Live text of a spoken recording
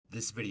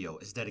This video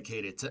is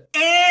dedicated to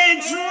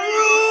Andrew!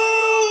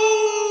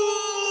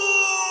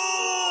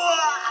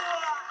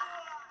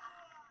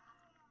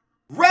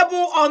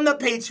 Rebel on the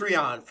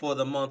Patreon for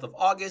the month of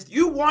August.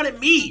 You wanted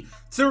me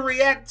to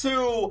react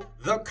to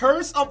The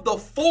Curse of the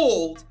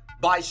Fold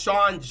by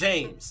Shawn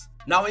James.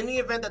 Now, in the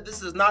event that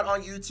this is not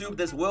on YouTube,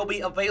 this will be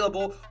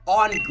available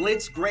on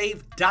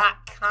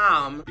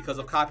𝘵𝙃𝙀𝙍𝙀𝙀 because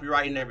of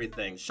copyright and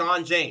everything.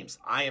 Shawn James,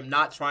 I am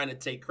not trying to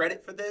take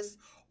credit for this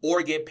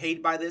or get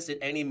paid by this in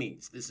any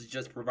means. This is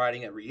just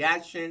providing a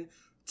reaction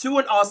to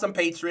an awesome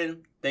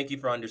patron. Thank you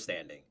for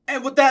understanding.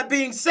 And with that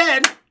being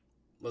said,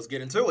 let's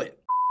get into it.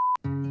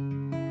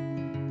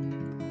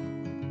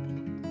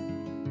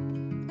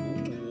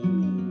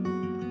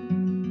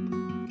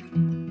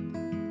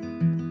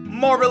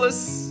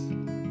 Marvelous.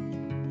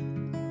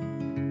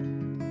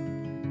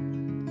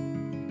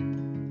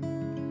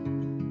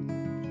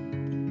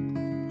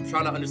 I'm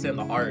trying to understand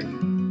the art.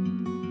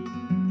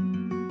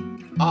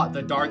 Ah,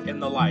 the dark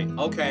and the light.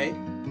 Okay.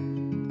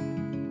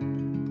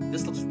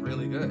 This looks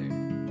really good.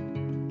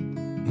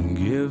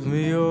 Give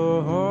me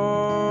your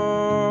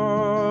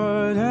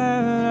heart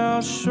and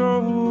I'll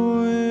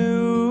show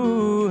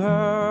you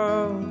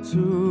how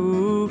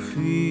to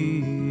feel.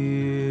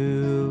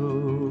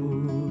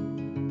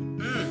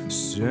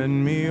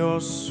 Send me your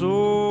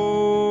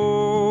soul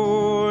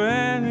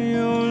and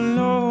you'll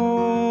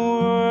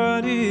know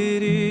what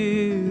it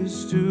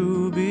is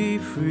to be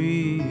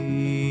free.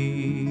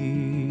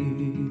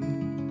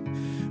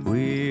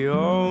 We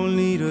all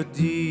need a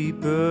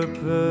deeper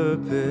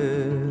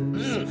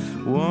purpose,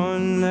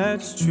 one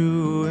that's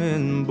true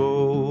and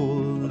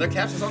bold. Are there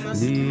captions on this?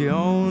 The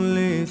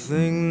only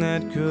thing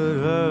that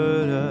could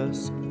hurt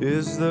us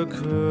is the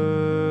curse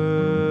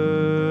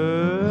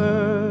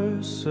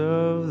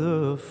of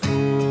the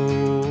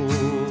fold.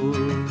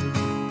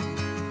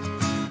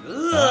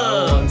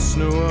 I once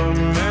knew a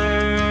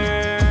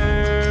man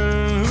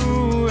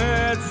who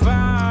had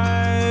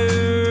fire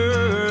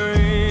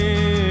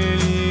in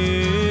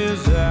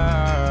his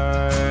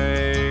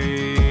eyes,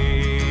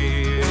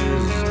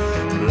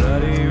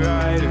 bloody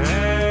right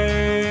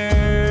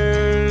hand.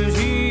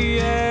 He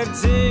had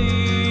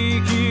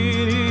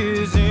taken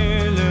his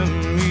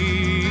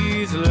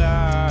enemies' lives.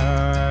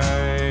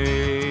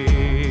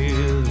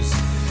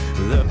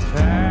 The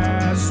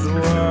past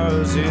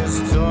was his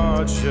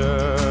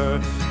torture,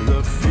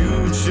 the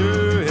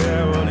future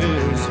held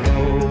his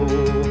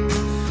hope,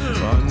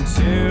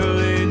 until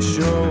it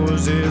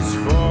chose his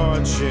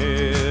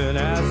fortune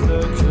as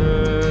the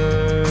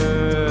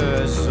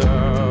curse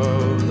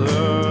of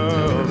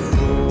the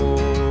fold.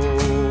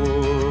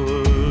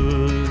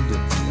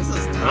 This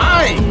is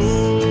nice.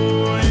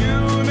 Oh, you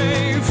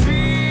may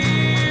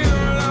feel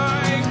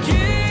like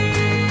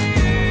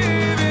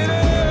giving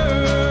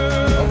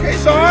up. Okay,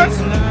 Shawn. It's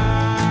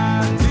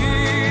not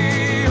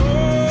the only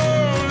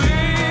road.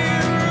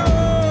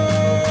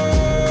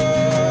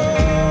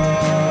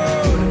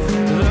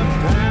 The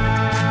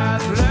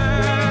path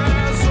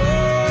less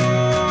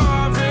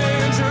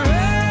often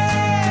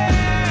traveled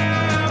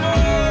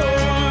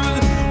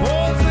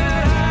holds the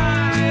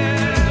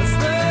highest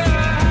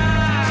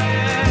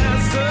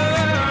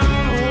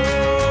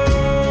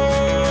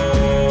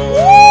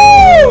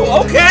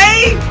Woo! Okay.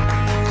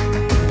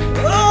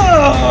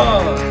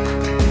 Ugh.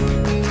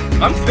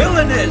 I'm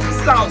feeling this. This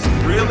sounds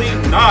really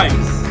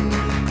nice.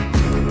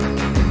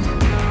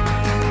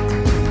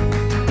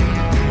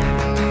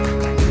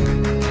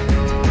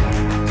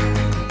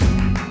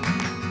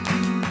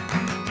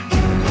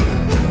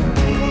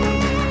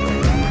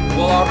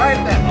 Well, all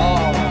right then.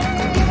 Oh,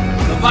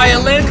 the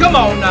violin. Come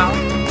on now.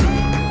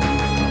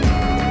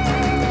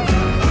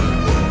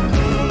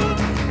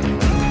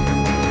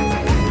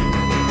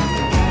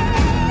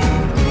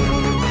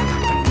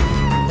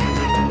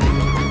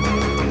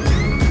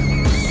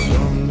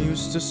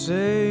 To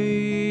say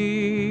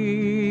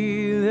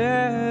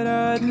that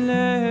I'd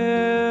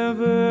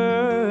never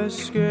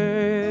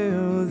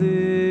scale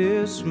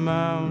this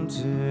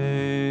mountain.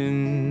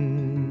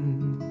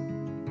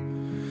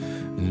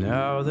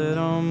 Now that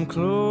I'm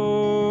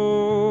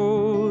close,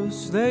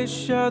 they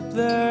shut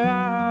their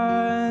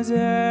eyes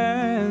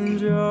and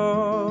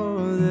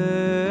draw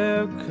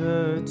their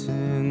curtains.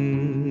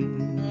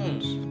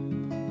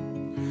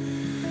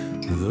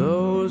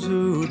 Those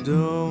who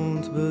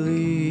don't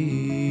believe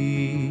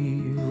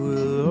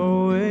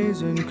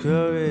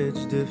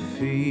encourage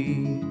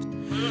defeat.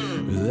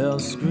 They'll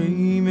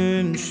scream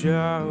and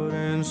shout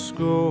and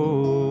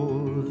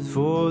scold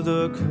for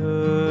the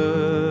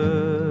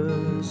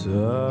curse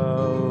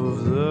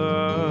of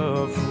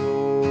the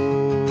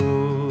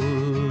fold.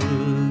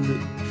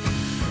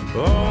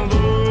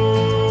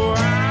 Although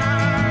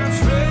I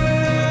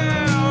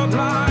felt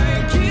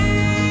like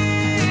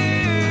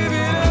giving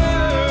up, I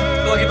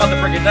feel like you're about to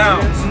break it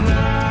down.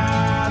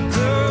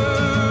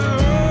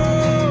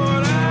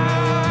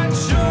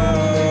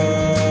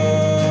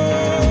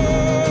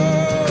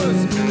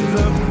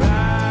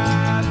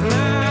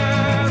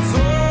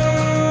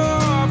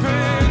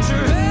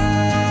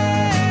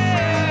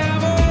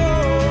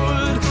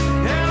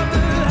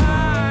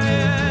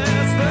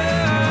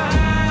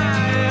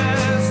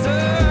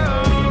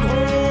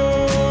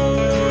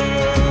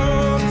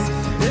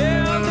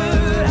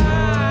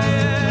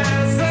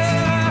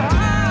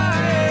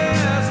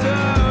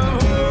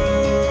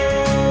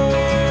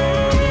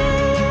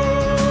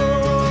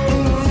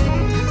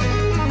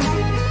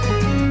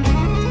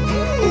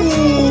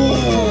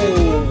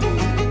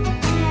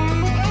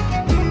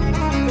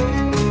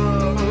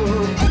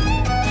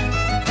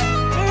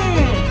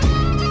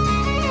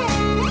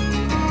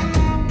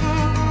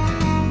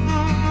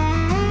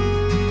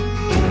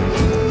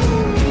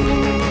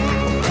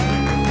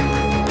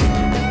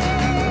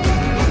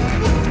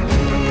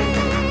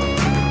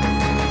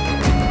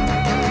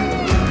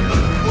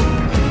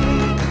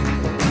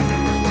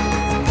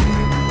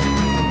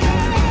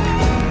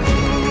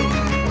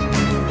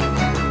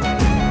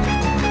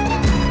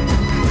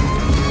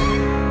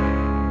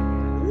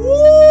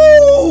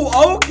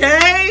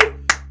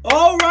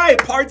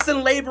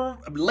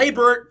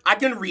 labor, I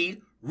can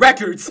read,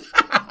 records.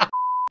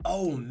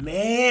 Oh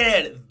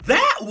man,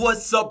 that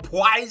was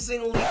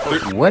surprisingly.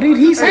 What did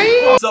he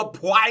say?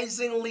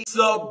 Surprisingly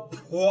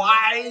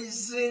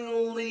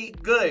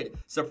good.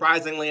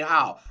 Surprisingly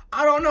how?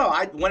 I don't know.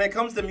 When it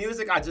comes to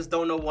music, I just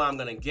don't know what I'm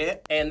gonna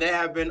get. And there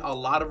have been a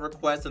lot of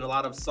requests and a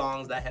lot of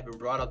songs that have been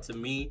brought up to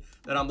me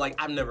that I'm like,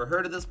 I've never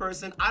heard of this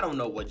person. I don't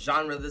know what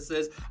genre this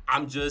is.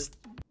 I'm just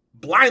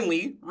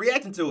blindly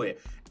reacting to it.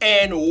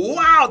 And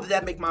wow, did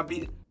that make my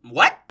beat?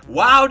 What?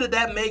 Wow, did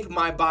that make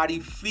my body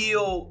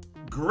feel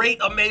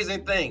great,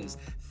 amazing things.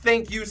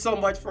 Thank you so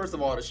much, first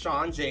of all, to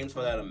Shawn James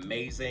for that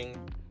amazing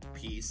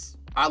piece.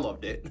 I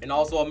loved it. And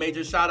also a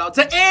major shout out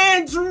to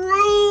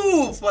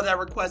Andrew for that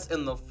request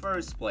in the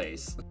first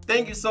place.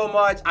 Thank you so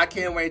much. I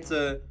can't wait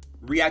to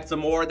react to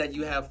more that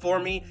you have for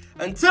me.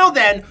 Until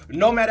then,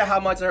 no matter how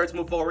much it hurts,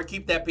 move forward,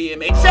 keep that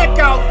PMA. Check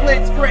out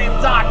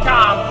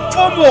𝘃𝑗𝑠crave.com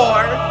for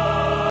more.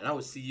 And I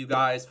will see you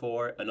guys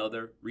for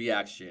another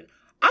reaction.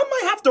 I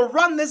might have to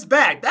run this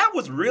back. That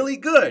was really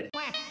good.